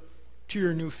transferred to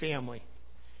your new family.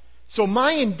 So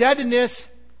my indebtedness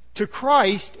to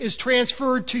Christ is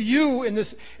transferred to you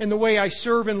in the way I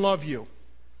serve and love you.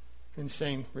 In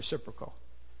same reciprocal.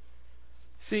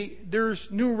 See, there's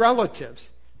new relatives.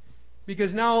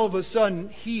 Because now all of a sudden,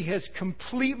 He has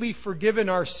completely forgiven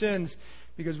our sins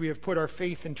because we have put our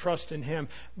faith and trust in Him.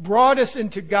 Brought us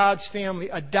into God's family,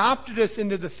 adopted us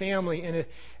into the family, and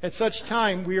at such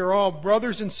time we are all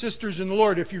brothers and sisters in the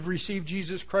Lord if you've received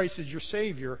Jesus Christ as your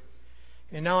Savior.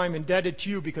 And now I'm indebted to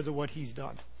you because of what He's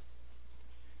done.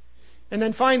 And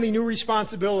then finally, new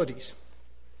responsibilities.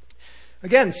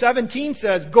 Again, 17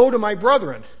 says, go to my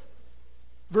brethren.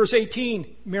 Verse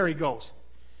 18, Mary goes.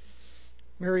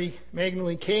 Mary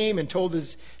Magdalene came and told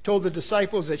the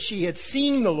disciples that she had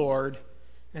seen the Lord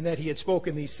and that he had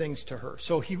spoken these things to her.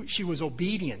 So she was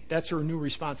obedient. That's her new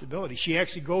responsibility. She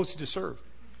actually goes to serve.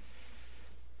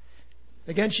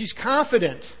 Again, she's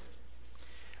confident.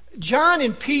 John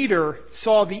and Peter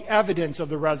saw the evidence of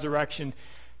the resurrection.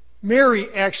 Mary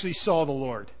actually saw the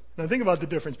Lord. Now think about the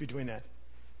difference between that.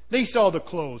 They saw the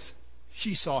clothes.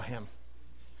 She saw him.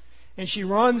 And she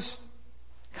runs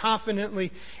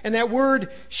confidently. And that word,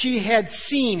 she had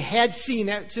seen,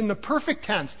 that's in the perfect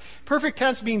tense. Perfect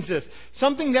tense means this: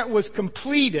 something that was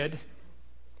completed,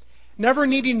 never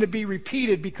needing to be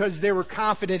repeated because they were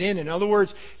confident in it. In other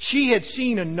words, she had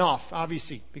seen enough,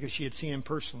 obviously, because she had seen him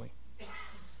personally.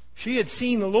 She had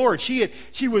seen the Lord. She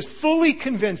was fully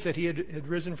convinced that he had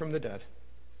risen from the dead.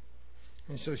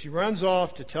 And so she runs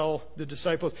off to tell the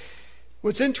disciples.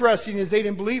 What's interesting is they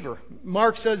didn't believe her.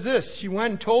 Mark says this: she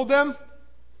went and told them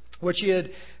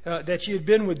that she had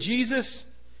been with Jesus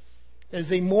as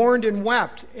they mourned and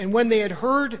wept. And when they had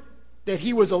heard that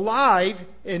he was alive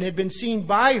and had been seen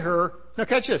by her, now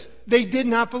catch this, they did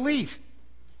not believe.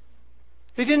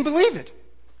 They didn't believe it.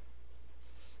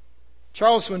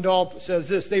 Charles Swindoll says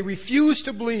this: they refused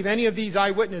to believe any of these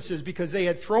eyewitnesses because they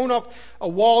had thrown up a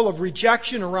wall of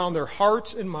rejection around their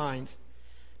hearts and minds.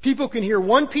 People can hear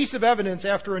one piece of evidence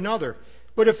after another,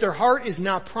 but if their heart is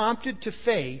not prompted to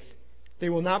faith, they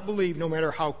will not believe, no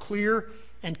matter how clear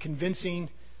and convincing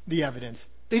the evidence.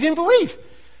 They didn't believe.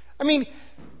 I mean,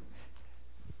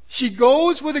 she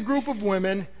goes with a group of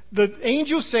women. The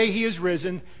angels say he is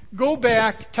risen. Go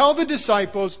back, tell the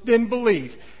disciples, didn't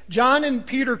believe. John and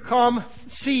Peter come,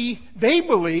 see, they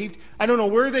believed. I don't know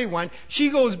where they went. She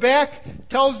goes back,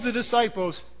 tells the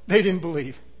disciples, they didn't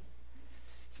believe.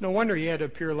 It's no wonder he had to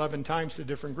appear 11 times to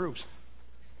different groups.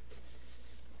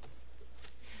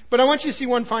 But I want you to see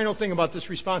one final thing about this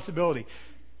responsibility.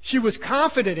 She was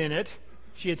confident in it.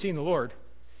 She had seen the Lord.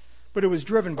 But it was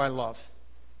driven by love.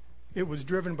 It was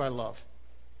driven by love.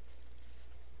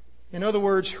 In other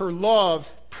words, her love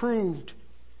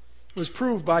was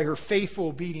proved by her faithful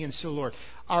obedience to the Lord.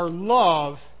 Our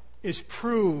love is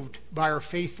proved by our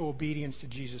faithful obedience to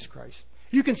Jesus Christ.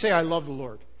 You can say, I love the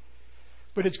Lord.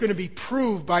 But it's going to be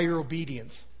proved by your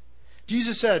obedience.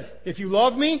 Jesus said, if you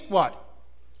love me, what?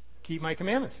 Keep my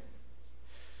commandments.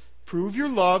 Prove your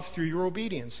love through your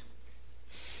obedience.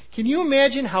 Can you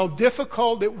imagine how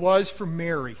difficult it was for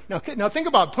Mary? Now think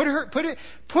about it.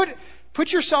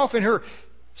 Put yourself in her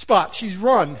spot. She's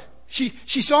run.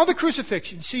 She saw the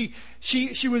crucifixion.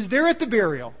 She was there at the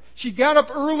burial. She got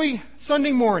up early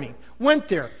Sunday morning, went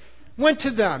there, went to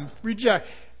them,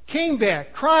 came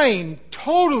back crying,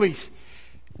 totally.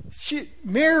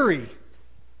 Mary,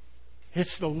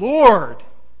 it's the Lord.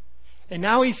 And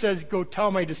now he says, go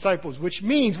tell my disciples, which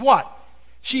means what?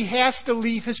 She has to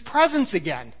leave his presence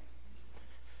again.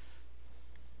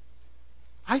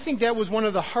 I think that was one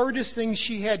of the hardest things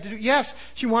she had to do. Yes,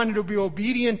 she wanted to be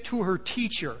obedient to her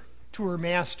teacher, to her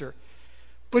master.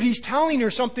 But he's telling her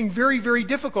something very, very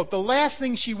difficult. The last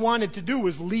thing she wanted to do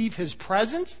was leave his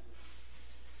presence.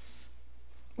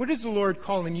 What is the Lord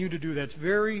calling you to do that's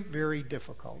very, very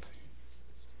difficult?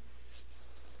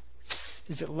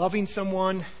 Is it loving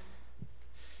someone,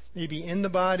 maybe in the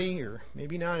body or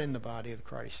maybe not in the body of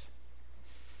Christ?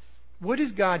 What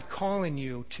is God calling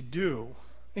you to do?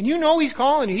 And you know He's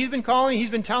calling you. He's been calling, He's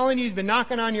been telling you, He's been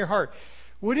knocking on your heart.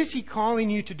 What is He calling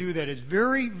you to do that is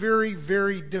very, very,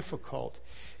 very difficult?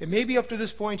 And maybe up to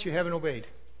this point you haven't obeyed.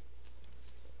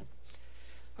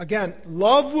 Again,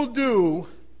 love will do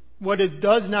what it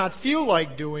does not feel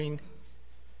like doing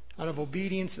out of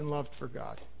obedience and love for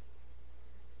God.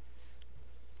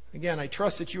 Again, I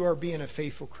trust that you are being a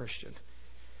faithful Christian.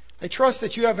 I trust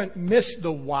that you haven't missed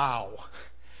the wow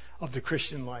of the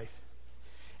Christian life.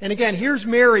 And again, here's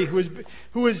Mary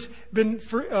who has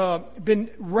been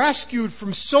rescued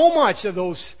from so much of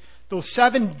those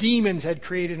 7 demons had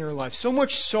created in her life. So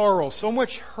much sorrow, so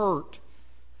much hurt.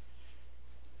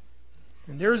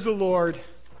 And there's the Lord.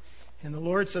 And the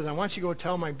Lord says, I want you to go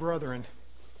tell my brethren.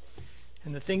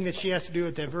 And the thing that she has to do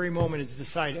at that very moment is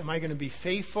decide, am I going to be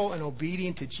faithful and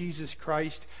obedient to Jesus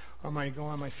Christ, or am I going to go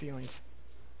on my feelings?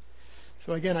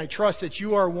 So again, I trust that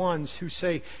you are ones who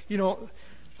say,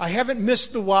 I haven't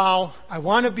missed the wow. I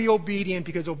want to be obedient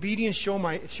because obedience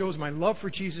shows my love for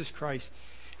Jesus Christ.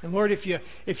 And Lord, if you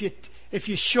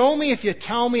show me, if you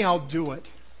tell me, I'll do it.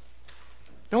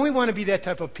 Don't we want to be that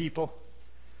type of people?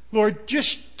 Lord,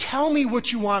 just tell me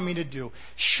what you want me to do.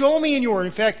 Show me in your word.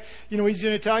 In fact, He's going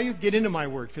to tell you, get into my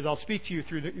word, because I'll speak to you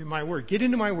through my word. Get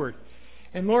into my word.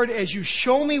 And Lord, as you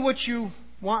show me what you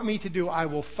want me to do, I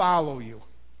will follow you.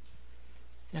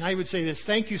 And I would say this,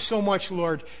 thank you so much,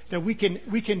 Lord, that we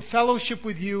can fellowship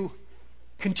with you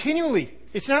continually.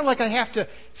 It's not like I have to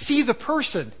see the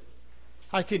person.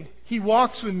 He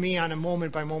walks with me on a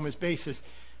moment by moment basis.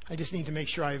 I just need to make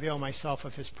sure I avail myself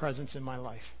of his presence in my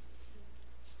life.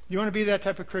 You want to be that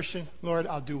type of Christian? Lord,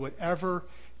 I'll do whatever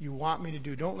you want me to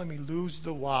do. Don't let me lose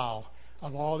the wow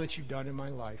of all that you've done in my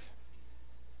life.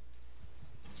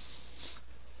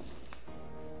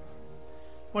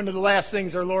 One of the last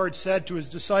things our Lord said to his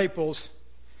disciples,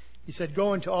 he said,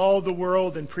 go into all the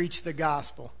world and preach the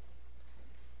gospel.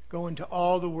 Go into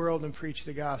all the world and preach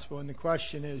the gospel. And the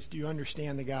question is, do you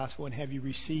understand the gospel and have you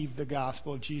received the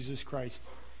gospel of Jesus Christ?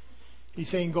 He's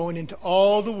saying going into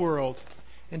all the world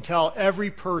and tell every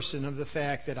person of the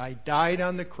fact that I died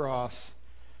on the cross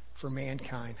for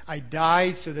mankind. I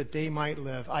died so that they might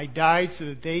live. I died so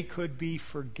that they could be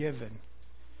forgiven.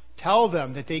 Tell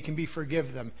them that they can be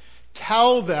forgiven.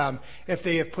 Tell them if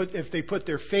they put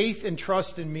their faith and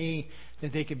trust in me,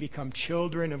 that they can become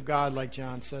children of God, like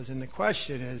John says. And the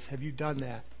question is, have you done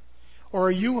that? Or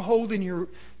are you holding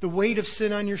the weight of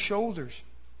sin on your shoulders?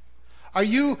 Are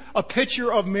you a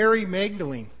picture of Mary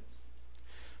Magdalene,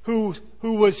 who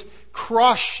was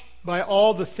crushed by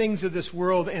all the things of this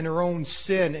world and her own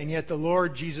sin, and yet the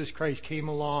Lord Jesus Christ came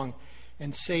along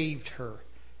and saved her?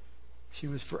 She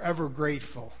was forever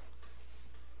grateful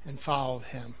and followed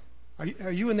him.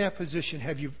 Are you in that position?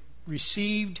 Have you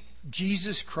received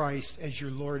Jesus Christ as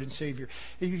your Lord and Savior?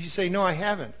 If you say, no, I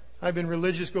haven't. I've been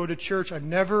religious, go to church.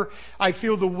 I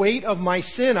feel the weight of my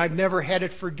sin. I've never had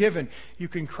it forgiven. You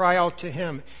can cry out to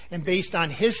him. And based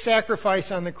on his sacrifice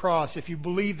on the cross, if you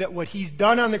believe that what he's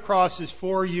done on the cross is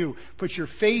for you, put your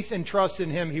faith and trust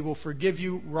in him. He will forgive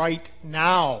you right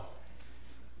now.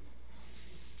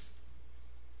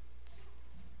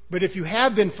 But if you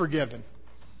have been forgiven,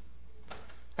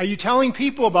 are you telling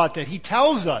people about that? He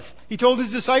tells us. He told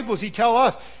his disciples. He tell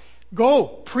us. Go,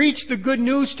 preach the good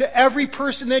news to every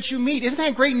person that you meet. Isn't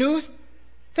that great news?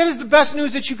 That is the best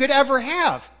news that you could ever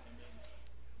have.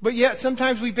 But yet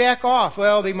sometimes we back off.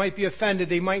 Well, they might be offended.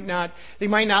 They might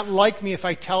not like me if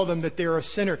I tell them that they're a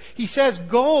sinner. He says,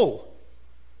 go.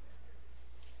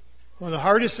 One of the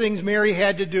hardest things Mary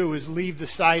had to do is leave the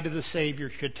side of the Savior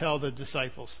to tell the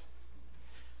disciples.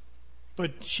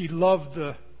 But she loved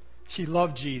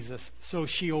Jesus, so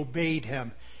she obeyed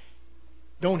him.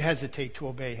 Don't hesitate to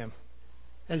obey him.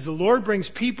 As the Lord brings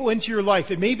people into your life,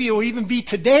 and maybe it will even be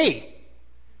today,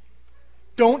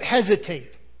 don't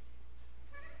hesitate.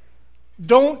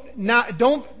 Don't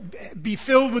be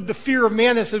filled with the fear of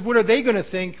man that says, what are they going to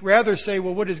think? Rather say,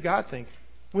 well, what does God think?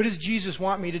 What does Jesus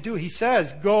want me to do? He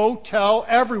says, go tell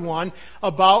everyone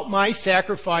about my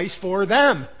sacrifice for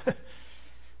them.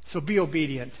 So be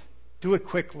obedient. Do it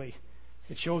quickly.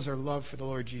 It shows our love for the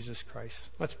Lord Jesus Christ.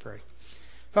 Let's pray.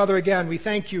 Father, again, we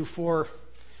thank you for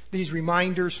these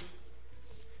reminders.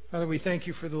 Father, we thank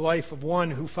you for the life of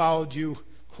one who followed you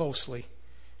closely.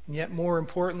 And yet, more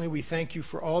importantly, we thank you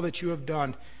for all that you have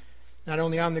done, not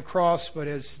only on the cross, but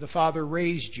as the Father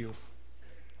raised you.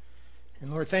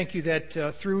 And Lord, thank you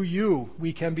that through you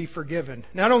we can be forgiven.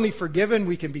 Not only forgiven,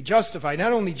 we can be justified.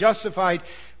 Not only justified,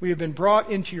 we have been brought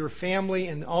into your family,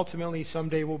 and ultimately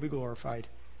someday we'll be glorified.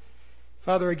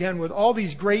 Father, again, with all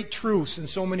these great truths and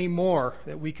so many more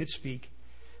that we could speak,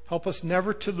 help us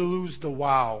never to lose the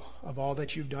wow of all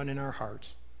that you've done in our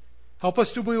hearts. Help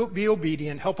us to be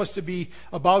obedient. Help us to be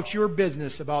about your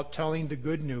business, about telling the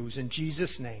good news. In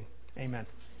Jesus' name, amen.